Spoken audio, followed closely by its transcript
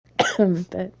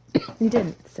But you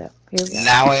didn't, so here we are.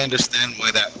 Now I understand why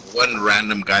that one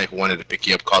random guy who wanted to pick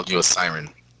you up called you a siren.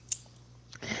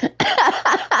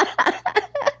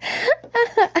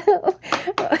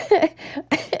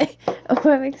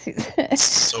 What makes you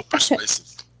So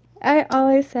persuasive. all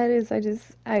I said is I You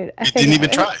didn't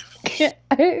even try. I,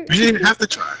 You didn't even have to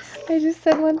try. I just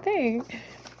said one thing.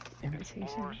 Invitations.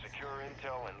 All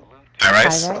right. Hi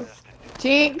guys.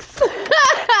 Jinx.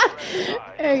 Oh,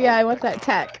 yeah, I want that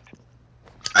tech.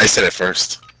 I said it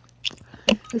first.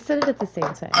 We said it at the same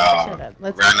time. Shut up.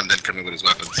 Let's. Random then coming with his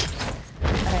weapons.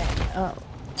 Alright. Oh.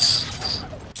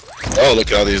 Oh,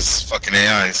 look at all these fucking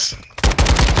AIs.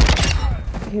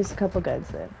 Here's a couple guns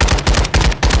then.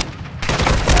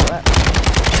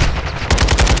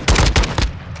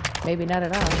 Maybe not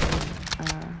at all.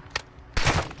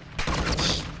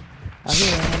 Oh,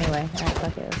 he win anyway. Alright,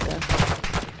 fuck it, let's go.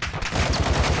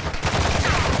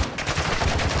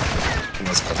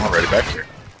 Let's come already back here.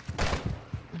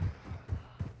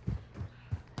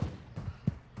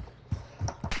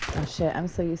 Oh shit, I'm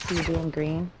so used to you being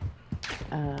green.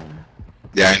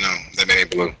 Yeah, I know. They made me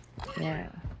blue. Yeah.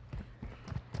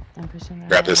 I'm pushing that.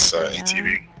 Grab this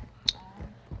ATV.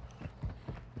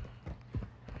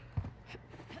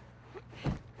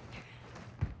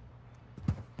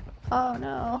 Oh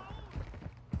no.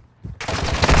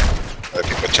 Other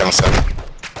people channel 7.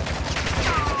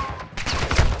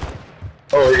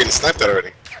 Oh, we're getting sniped at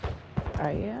already.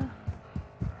 Are you?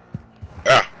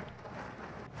 Yeah.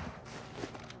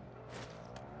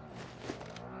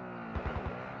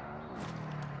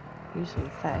 Usually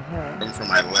it's that hill. Coming from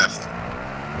my left.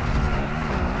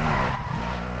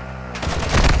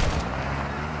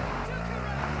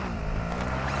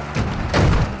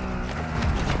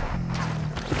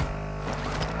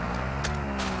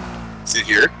 Is it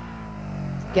here?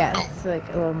 Yeah, it's like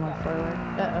a little more forward.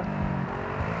 Uh-oh.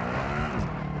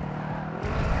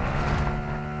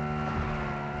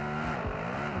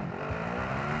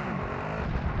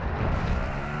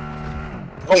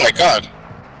 Oh my god.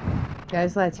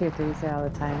 Guys, let tier 3s there all the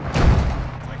time.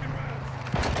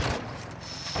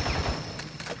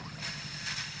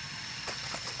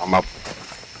 I'm up.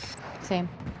 Same.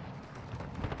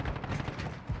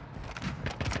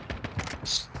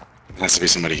 There has to be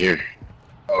somebody here.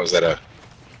 Oh, is that a...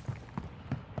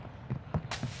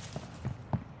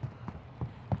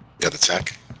 You got the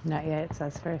tech? Not yet, so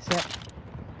that's first, yep.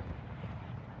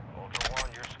 Ultra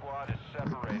One, your squad is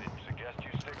separated. Suggest you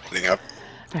stick Cleaning up.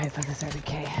 Alright, fuck this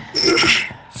RBK.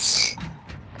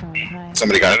 Come on behind.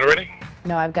 Somebody got it already?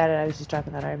 No, I've got it. I was just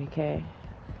dropping that RBK.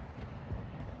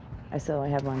 I still only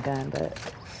have one gun, but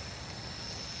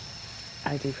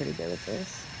I do pretty good with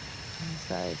this.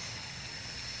 Besides.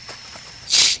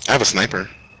 I have a sniper.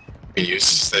 You use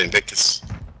Steady Invictus.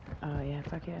 Oh yeah,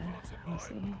 fuck yeah. Let me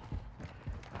see.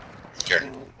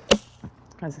 Here.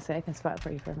 I was gonna say I can spot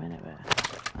for you for a minute, but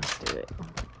let's do it.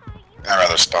 I'd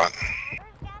rather spot.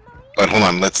 But hold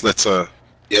on, let's you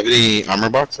have any armor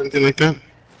box or anything like that?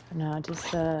 No,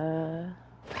 just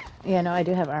yeah, no, I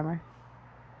do have armor.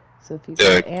 So if you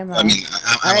got ammo. I mean,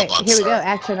 alright, box, here we go. sorry.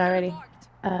 Action already.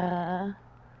 I'm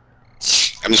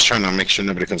just trying to make sure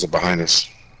nobody comes up behind us.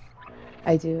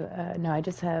 I do. No, I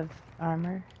just have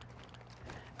armor.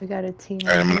 We got a team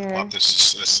Alright, I'm right gonna here. pop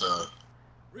this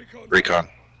recon.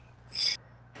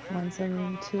 One's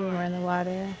in, 2 of them are in the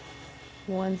water.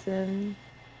 One's in,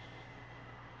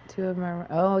 2 of them are.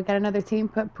 Oh, we got another team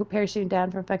parachuting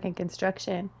down from fucking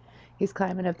construction. He's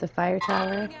climbing up the fire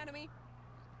tower.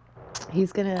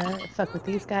 He's gonna fuck with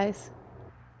these guys.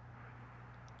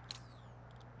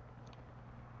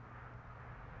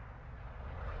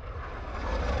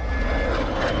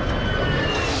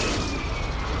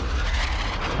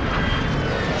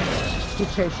 He's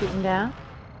parachuting down.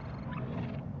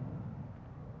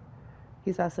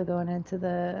 He's also going into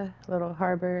the little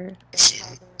harbor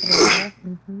area.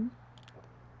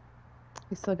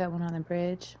 We still got one on the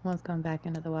bridge. One's going back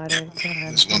into the water.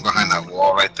 There's one behind that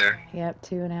wall right there. Yep,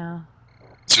 2 now.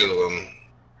 2 of them.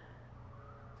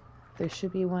 There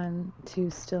should be 1, 2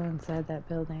 still inside that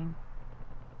building.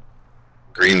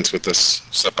 Greens with this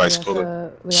stuff ice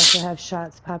cooler. We also have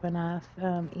shots popping off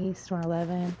east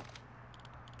 111.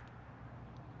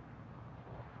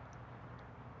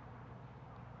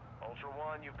 Ultra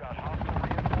One, you've got hostile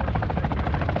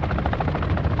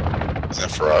reinforcements. Is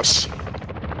that for us?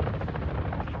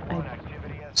 Ultra One,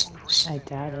 activity has increased. I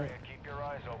doubt it. Keep your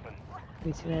eyes open.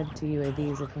 We should head to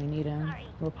UAVs if we need them.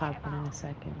 We'll pop one in a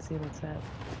second, see what's up.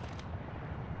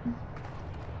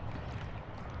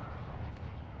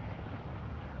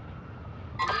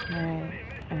 Alright,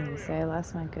 I was gonna say I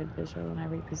lost my good visual when I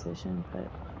repositioned,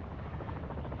 but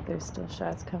there's still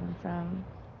shots coming from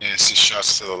Yeah, I see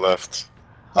shots to the left.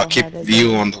 I'll keep Wholehearted,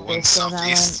 view on the they're one still on that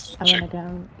one. southeast. I'm Check. gonna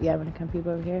come. Yeah, I'm gonna come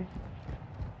people over here.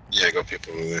 Yeah, go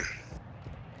people over there.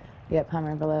 Yep,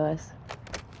 Hummer below us.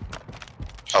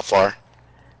 How far?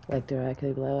 Like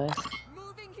directly below us.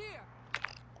 Moving here.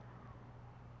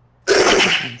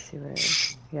 Let me see where it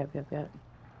is. Yep.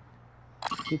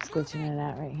 Keep glitching in and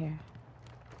out right here.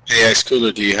 Hey, Ice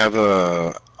Cooler, do you have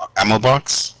a ammo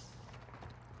box?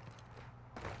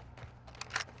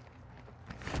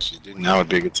 If you do, now would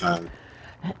be a good time.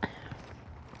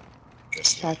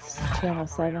 Guess not. That's channel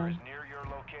 7. Near your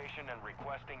location and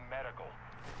requesting medical.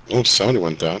 Oh, somebody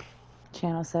went down.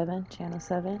 Channel 7.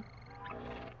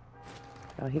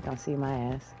 Oh, he gonna see my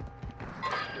ass.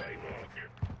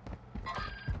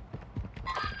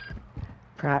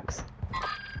 Prox.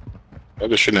 Oh,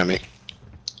 they're shooting at me.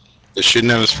 They're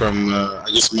shooting at us from, I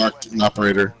just marked an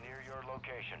operator. Near your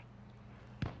location.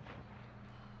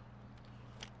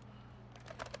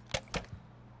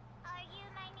 Are you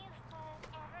my new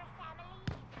forever family?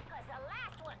 'Cause the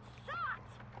last one sucked.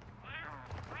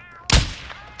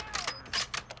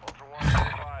 Ultra One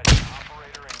advised,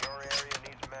 operator in your area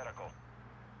needs medical.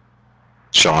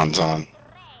 Sean's on. Ray,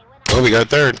 when Oh, we got a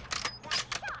third. that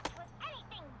shot was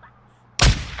anything but.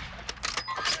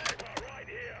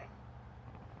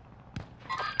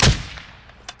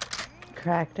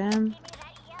 Cracked him. Give me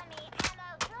that yummy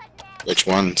ammo goodness. Which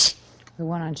ones? The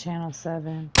one on channel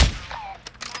 7.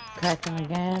 Cracked him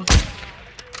again.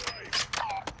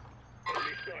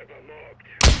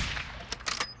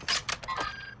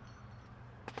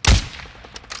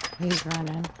 He's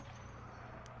running.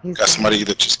 He's Got somebody running.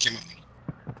 that just came up.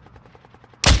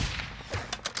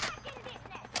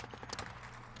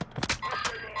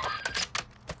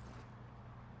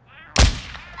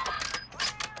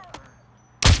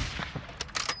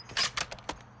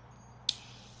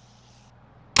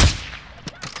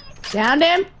 Downed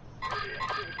him.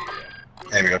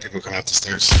 Hey, we got people coming up the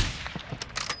stairs.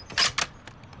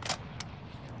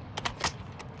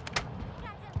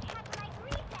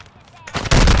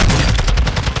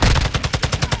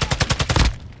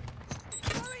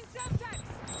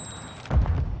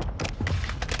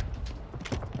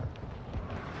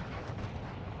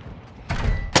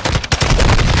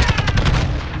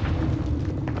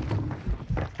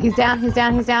 He's down.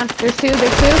 There's two.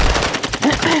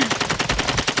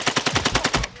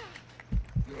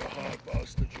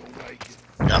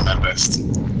 Got my best.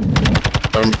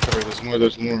 Cover.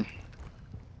 There's more.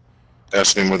 There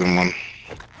has to be more than one.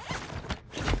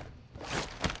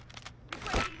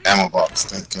 Ammo box,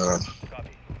 thank God. Copy.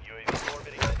 UAV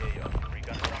orbiting the AO.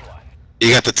 Recon online.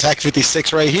 You got the TAC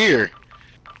 56 right here.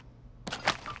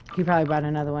 He probably brought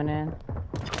another one in.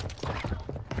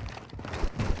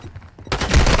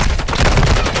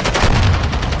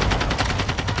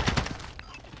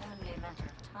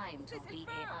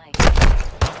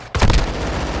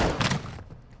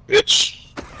 Bitch.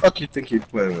 Fuck you think you're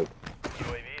playing with?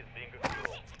 UAV is being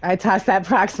controlled. I tossed that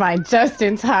prox mine just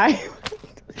in time.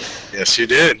 Yes, you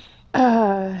did. Guess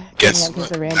Get me up, 'cause what?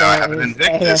 the Now I rando have an is,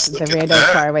 Invictus. the Look at rando's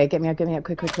that. far away. Get me up,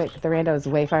 quick. The rando is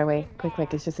way far away.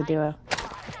 Quick, it's just a duo.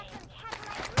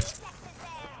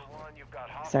 One, you've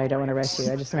got Sorry, I don't want to rush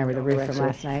you. I just remember the roof from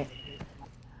last night.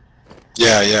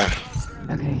 Yeah.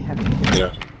 Okay,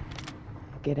 Yeah.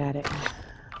 get at it.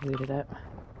 Loot it up.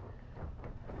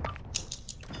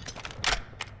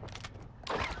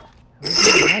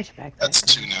 Ooh, large backpack. That's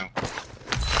two now.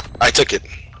 I took it.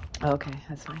 Oh, okay,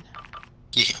 that's fine.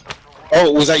 Yeah.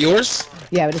 Oh, was that yours?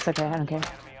 Yeah, but it's okay. I don't care.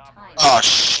 Oh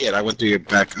shit! I went through your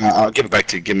back. I'll give it back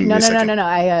to you. Give me No. a second.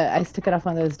 I took it off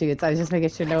one of those dudes. I was just making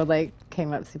sure no one like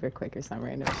came up super quick or some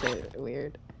random shit.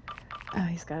 Weird. Oh,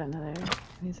 he's got another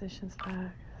musician's box.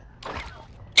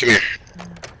 Come here.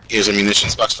 Here's a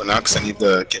munitions box for now, because I need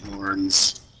to get more of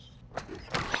these.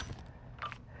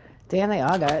 Damn, they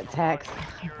all got tax.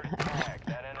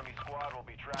 That enemy squad will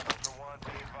be tracking for one.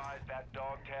 Be advised that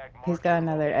dog tag He's got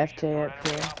another FJ up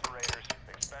here. operators.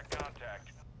 Expect contact.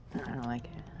 I don't like it.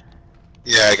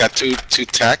 Yeah, I got two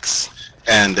tacs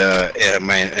and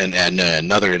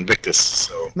another Invictus.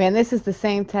 So Man, this is the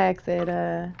same tax that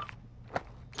I'm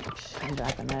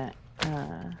dropping that.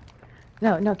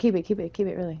 No, keep it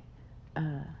really.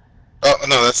 oh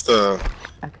no, that's the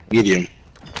Okay. medium.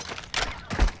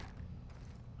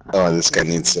 Oh, this guy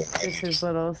needs. This is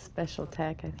little special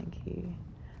tech. I think he.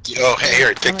 Oh, hey,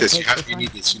 here, take I'm this. gonna You take this need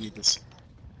one. this. You need this.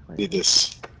 What You need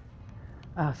this.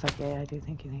 Oh fuck yeah, I do.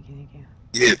 Thank you.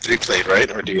 You need a 3-plate, right?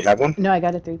 Or do you have one? No, I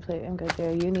got a 3-plate. I'm good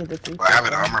there. You need the 3-plate. I have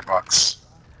an armor box.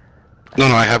 No,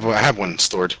 I have one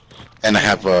stored, and I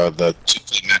have the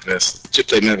 2-plate med vest.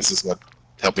 2-plate med vest is what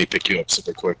helped me pick you up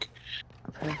super quick.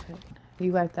 Perfect.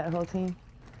 You wiped that whole team.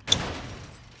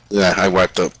 Yeah, I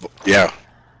wiped up. Yeah.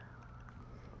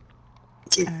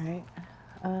 Alright.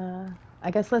 I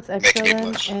guess let's Making exfil me then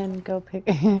blush. and go pick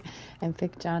and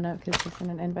pick John up because he sent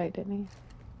an invite, didn't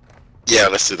Yeah,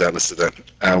 let's do that. Let's do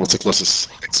that. What's the closest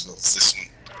exfil? It's this one.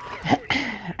 he?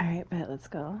 Alright, bet, let's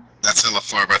go. That's hella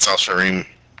far. That's Al Sharim.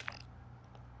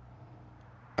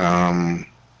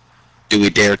 Do we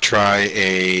dare try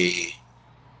a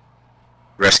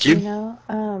rescue You know,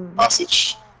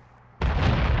 hostage?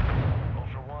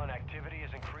 Ultra One, activity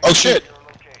is increasing Oh shit! near your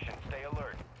location. Stay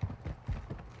alert.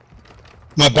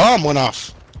 My bomb went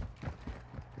off.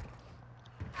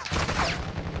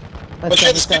 Oh let's shit!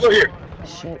 go, There's let's go. people here.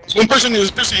 Shit. There's one person here. There's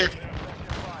a person here. Your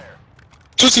fire.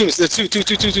 Two teams. There's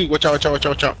two. Watch out! Watch out! Watch out!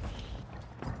 Watch out!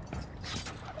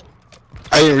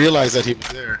 I didn't realize that he was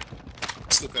there.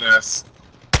 Stupid ass.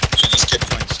 Should just kept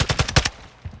playing.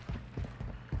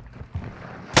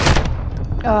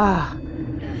 Oh,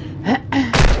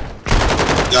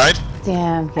 Died.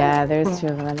 damn. Yeah, there's two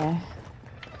of them in there.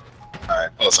 All right.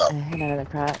 What's up? Another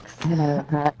Crocs. Another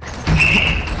Crocs.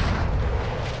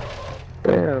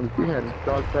 Damn, she had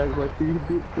dog tags like these,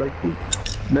 like these.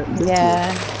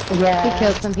 Yeah. Yeah. He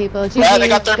killed some people. Yeah, they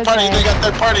got GG. third party. They got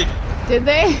third party. Did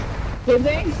they? Did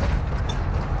they?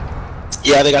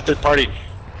 Yeah, they got third party.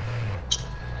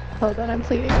 Hold on, I'm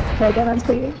pleading. Hold on, I'm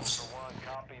pleading. Ultra One,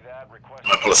 copy that. Request.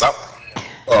 Want to pull us out?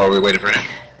 Oh, we're waiting for him.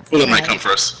 Who might come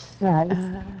first? He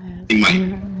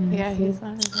might. Yeah, he's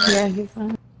on. Yeah, he's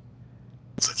on.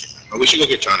 It's okay. But we should go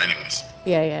get John anyways.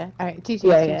 Yeah, yeah. All right, GG.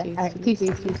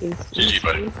 GG,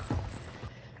 buddy.